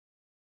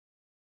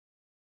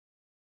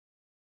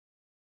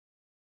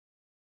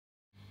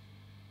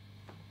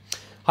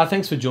Hi,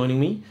 thanks for joining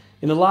me.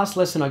 In the last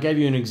lesson I gave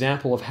you an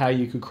example of how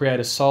you could create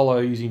a solo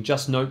using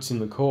just notes in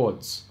the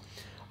chords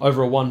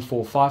over a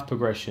 1-4-5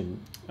 progression,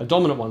 a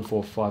dominant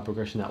 1-4-5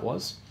 progression that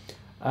was.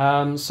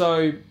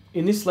 So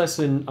in this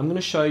lesson I'm going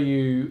to show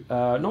you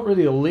not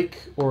really a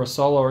lick or a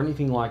solo or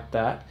anything like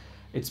that.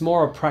 It's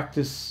more a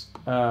practice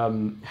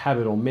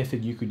habit or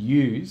method you could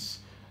use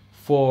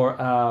for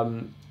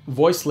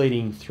voice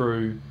leading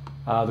through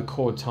the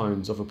chord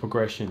tones of a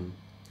progression.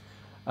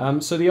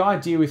 So the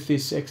idea with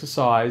this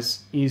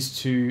exercise is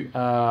to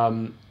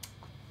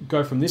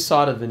go from this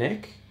side of the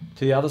neck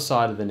to the other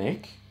side of the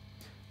neck.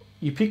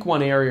 You pick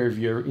one area of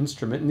your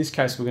instrument. In this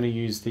case we're going to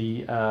use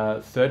the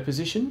third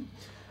position,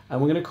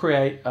 and we're going to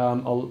create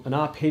an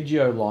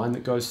arpeggio line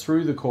that goes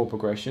through the chord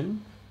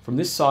progression from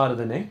this side of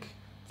the neck,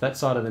 that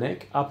side of the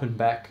neck, up and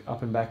back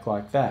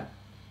like that.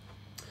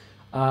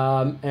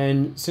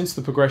 And since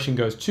the progression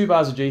goes 2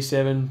 bars of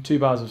G7, 2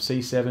 bars of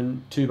C7,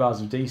 2 bars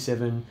of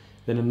D7,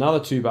 then another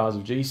 2 bars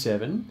of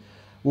G7,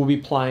 we'll be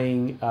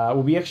playing,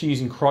 we'll be actually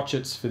using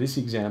crotchets for this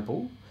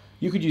example.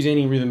 You could use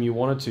any rhythm you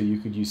wanted to. You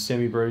could use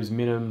semibreves,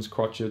 minims,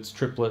 crotchets,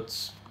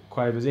 triplets,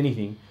 quavers,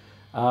 anything.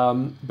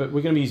 But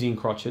we're going to be using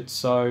crotchets.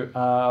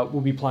 So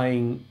we'll be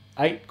playing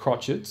 8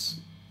 crotchets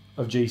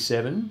of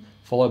G7,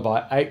 followed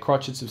by 8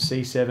 crotchets of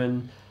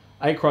C7,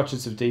 8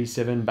 crotchets of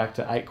D7, back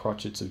to 8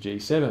 crotchets of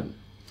G7.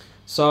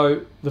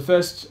 So the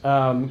first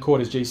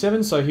chord is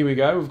G7, so here we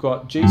go. We've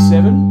got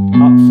G7,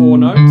 up 4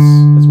 notes,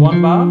 there's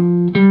 1 bar,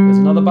 there's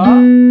another bar.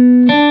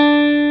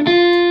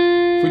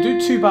 If we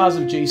do 2 bars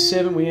of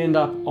G7, we end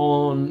up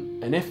on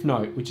an F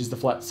note, which is the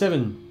flat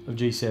 7 of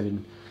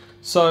G7.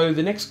 So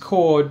the next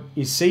chord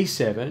is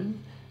C7,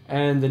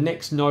 and the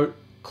next note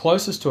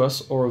closest to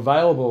us or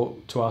available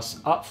to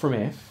us up from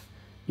F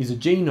is a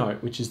G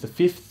note, which is the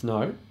 5th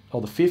note,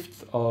 or the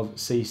 5th of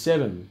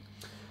C7.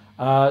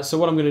 So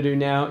what I'm going to do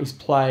now is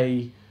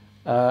play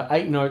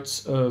 8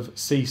 notes of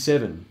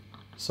C7.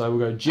 So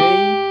we'll go G,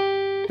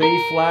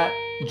 B flat,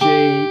 G,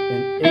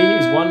 and E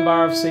is 1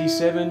 bar of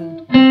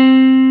C7.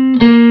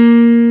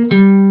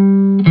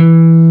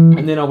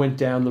 And then I went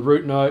down the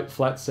root note,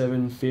 flat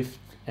 7, 5th,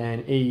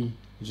 and E,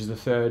 which is the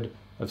 3rd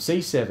of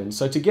C7.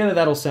 So together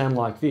that'll sound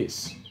like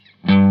this.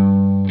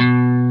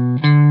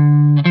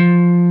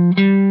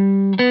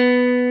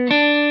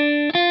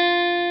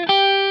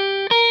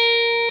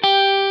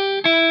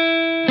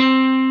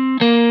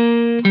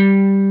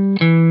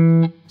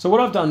 So what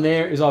I've done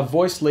there is I've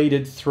voice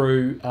leaded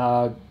through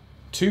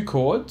 2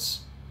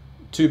 chords,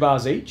 2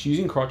 bars each,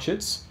 using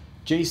crotchets,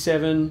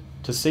 G7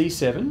 to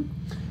C7,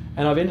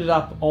 and I've ended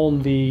up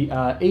on the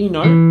E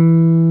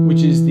note,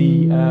 which is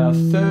the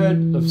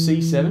 3rd of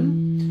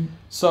C7.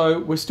 So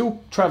we're still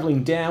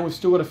travelling down, we've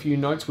still got a few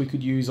notes we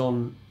could use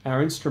on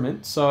our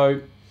instrument.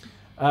 So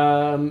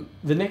the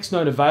next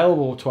note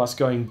available to us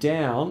going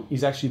down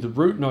is actually the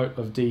root note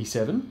of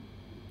D7.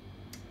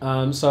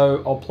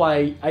 So I'll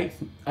play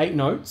 8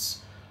 notes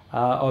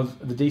of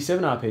the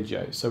D7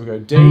 arpeggio. So we go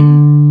D,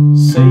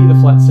 C, the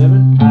flat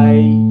 7,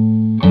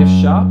 A, F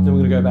sharp, then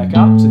we're going to go back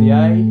up to the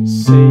A,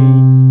 C,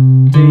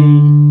 D,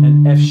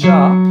 and F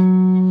sharp.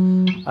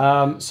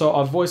 So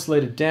I've voice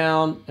leaded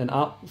down and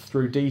up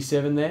through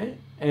D7 there,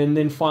 and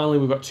then finally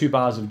we've got 2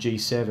 bars of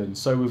G7.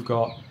 So we've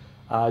got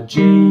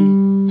G,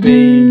 B,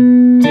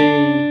 D,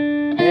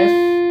 F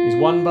is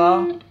 1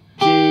 bar,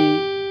 G,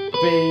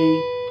 B,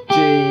 G,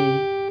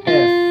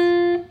 F.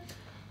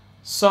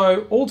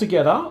 So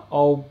altogether,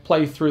 I'll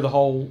play through the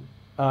whole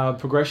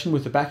progression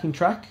with the backing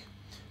track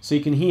so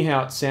you can hear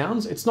how it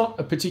sounds. It's not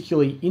a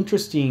particularly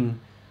interesting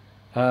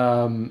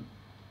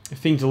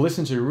thing to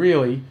listen to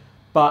really,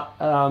 but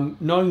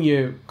knowing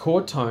your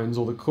chord tones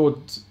or the chord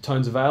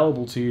tones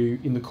available to you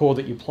in the chord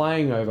that you're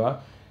playing over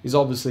is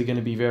obviously going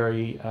to be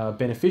very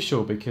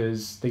beneficial,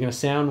 because they're going to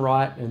sound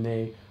right, and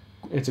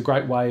it's a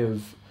great way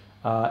of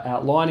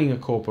outlining a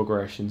chord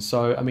progression.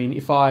 So I mean,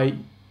 if I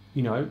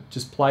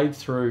just played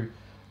through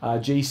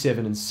G7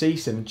 and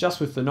C7 just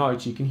with the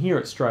notes, you can hear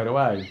it straight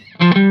away.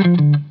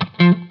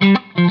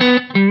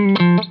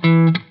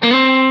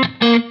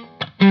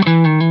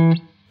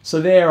 So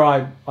there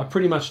I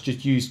pretty much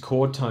just used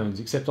chord tones,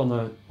 except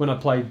when I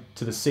played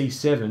to the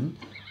C7,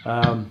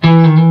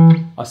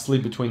 I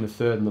slid between the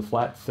 3rd and the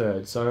flat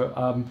 3rd. So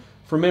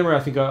from memory I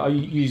think I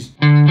used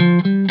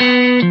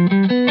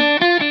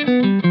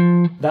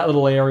that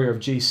little area of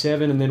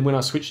G7, and then when I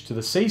switched to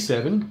the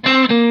C7,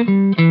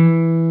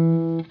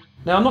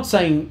 now I'm not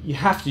saying you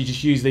have to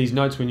just use these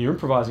notes when you're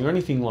improvising or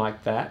anything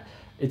like that.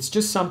 It's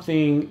just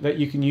something that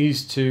you can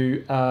use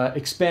to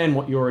expand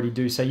what you already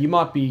do. So you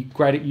might be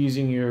great at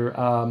using your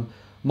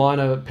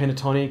minor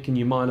pentatonic and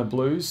your minor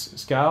blues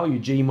scale, your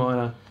G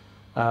minor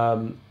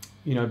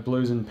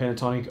blues and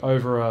pentatonic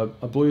over a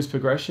blues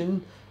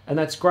progression, and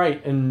that's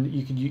great, and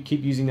you can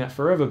keep using that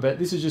forever. But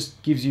this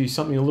just gives you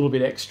something a little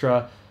bit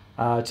extra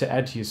to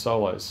add to your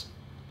solos.